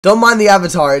Don't mind the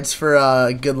avatar, it's for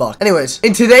good luck. Anyways,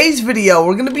 in today's video,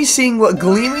 we're gonna be seeing what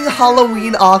Gleaming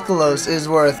Halloween AKHALOS is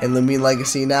worth in Loomian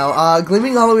Legacy. Now,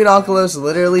 Gleaming Halloween AKHALOS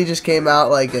literally just came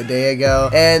out like a day ago,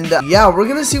 and yeah, we're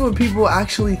gonna see what people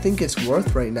actually think it's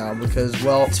worth right now because,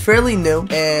 well, it's fairly new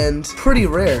and pretty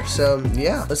rare. So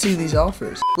yeah, let's see these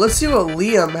offers. Let's see what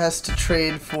Liam has to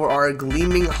trade for our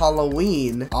Gleaming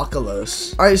Halloween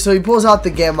AKHALOS. All right, so he pulls out the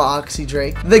Gamma Oxy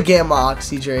Drake,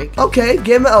 okay,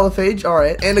 Gamma Elephage, all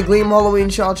right. And a Gleam Halloween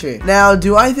Chachi. Now,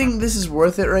 do I think this is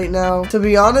worth it right now? To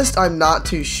be honest, I'm not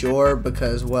too sure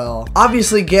because, well,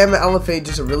 obviously Gamma Elephage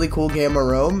is a really cool Gamma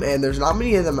Roam, and there's not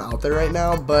many of them out there right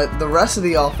now, but the rest of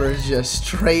the offer is just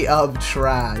straight up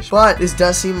trash. But this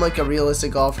does seem like a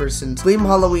realistic offer since Gleam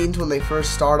Halloweens, when they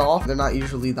first start off, they're not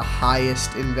usually the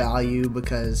highest in value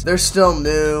because they're still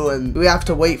new, and we have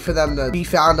to wait for them to be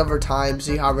found over time,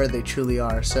 see how rare they truly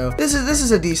are. So this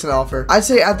is a decent offer. I'd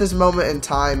say at this moment in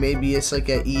time, maybe it's like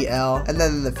a EL, and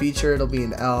then in the future it'll be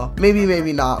an L.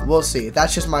 Maybe not, we'll see.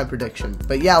 That's just my prediction.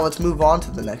 But yeah, let's move on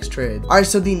to the next trade. Alright,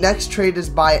 so the next trade is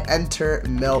by Enter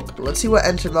Milk. Let's see what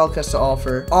Enter Milk has to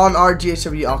offer on our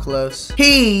GHW AKHALOS.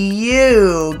 Hey,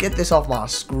 you! Get this off my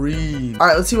screen.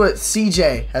 Alright, let's see what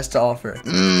CJ has to offer.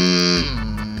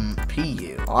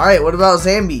 PU. Alright, what about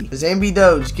Zambi? Zambi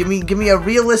Doge, give me a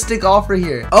realistic offer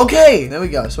here. Okay, there we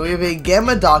go. So we have a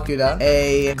Gamma Dakuda,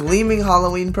 a Gleaming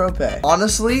Halloween Prope.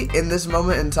 Honestly, in this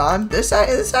moment in time, this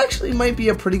actually might be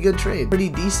a pretty good trade. Pretty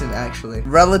decent, actually.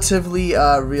 Relatively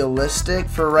realistic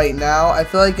for right now. I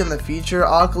feel like in the future,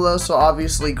 AKHALOS will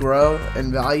obviously grow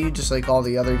in value, just like all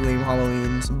the other Gleam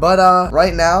Halloweens. But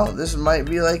right now, this might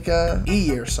be like a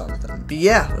E or something. But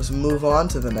yeah, let's move on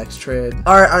to the next trade.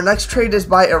 Alright, our next trade is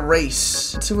by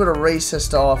Erase. Let's see what Erase has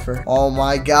to offer. Oh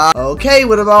my god. Okay,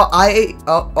 what about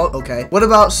okay. What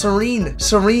about Serene?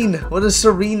 Serene, what does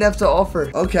Serene have to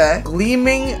offer? Okay.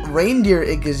 Gleaming Reindeer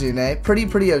Ikazune.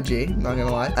 Pretty OG, not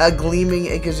gonna lie. A Gleaming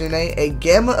Ikazune, a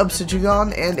Gamma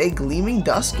Obsidian, and a Gleaming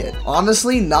Dusket.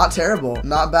 Honestly, not terrible.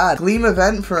 Not bad. Gleam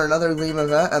event for another Gleam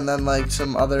event, and then like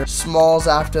some other smalls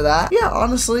after that. Yeah,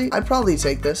 honestly, I'd probably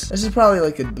take this. This is probably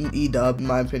like an E-dub in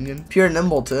my opinion. Pure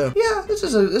Nimble too. Yeah, this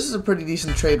is a pretty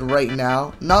decent trade right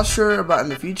now. Not sure about in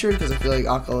the future because I feel like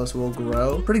AKHALOS will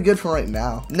grow. Pretty good for right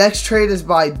now. Next trade is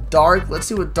by Dark. Let's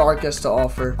see what Dark has to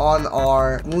offer on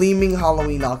our Gleaming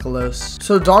Halloween AKHALOS.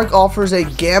 So Dark offers a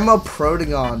Gamma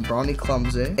Protagon Brawny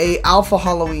Clumsy, a Alpha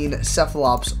Halloween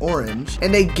Cephalops Orange,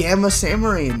 and a Gamma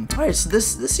Samarine. Alright, so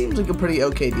this seems like a pretty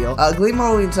okay deal. Gleam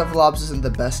Halloween Cephalops isn't the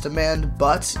best demand,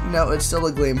 but you know, it's still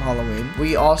a Gleam Halloween.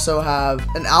 We also have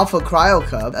an Alpha Cryo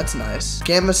Cub. That's nice.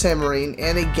 Gamma Samarine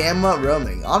and a Gamma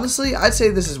Roaming. Honestly, I'd say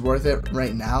this is worth it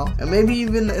right now, and maybe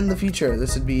even in the future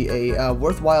this would be a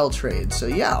worthwhile trade. So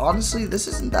yeah, honestly, this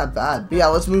isn't that bad. But yeah,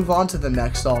 let's move on to the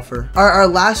next offer. Our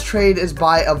last trade is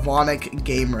by Avonic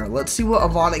Gamer. Let's see what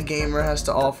Avonic Gamer has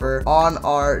to offer on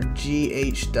our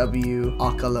GHW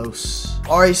AKHALOS.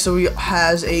 Alright, so he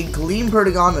has a Gleam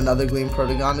Protagon, another Gleam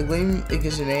Protagon, a Gleam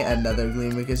Ikazune, another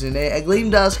Gleam Ikazune, a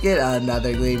Gleam Dusket,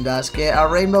 another Gleam Dusket,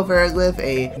 a Rainbow Ferroglyph,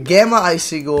 a Gamma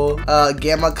Icicle,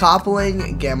 Gamma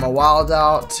Coupling, Gamma Wild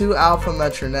Out, 2 Alpha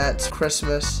Metronets,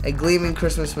 Christmas, a Gleaming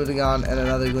Christmas Protagon, and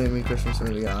another Gleaming Christmas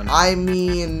Protagon. I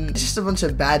mean, just a bunch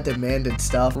of bad demanded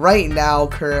stuff. Right now,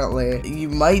 currently, you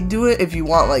might do it if you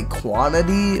want like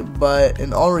quantity, but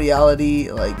in all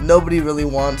reality, like nobody really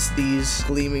wants these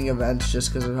Gleaming events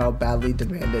just because of how badly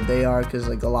demanded they are, because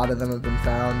like a lot of them have been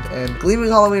found, and Gleaming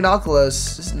Halloween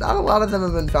AKHALOS, not a lot of them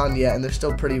have been found yet, and they're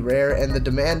still pretty rare, and the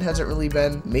demand hasn't really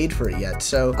been made for it yet.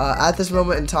 So at this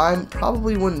moment in time,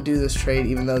 probably wouldn't do this trade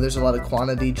even though there's a lot of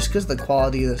quantity, just because the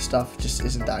quality of the stuff just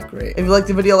isn't that great. If you liked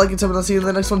the video, like it, and I'll see you in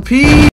the next one. Peace!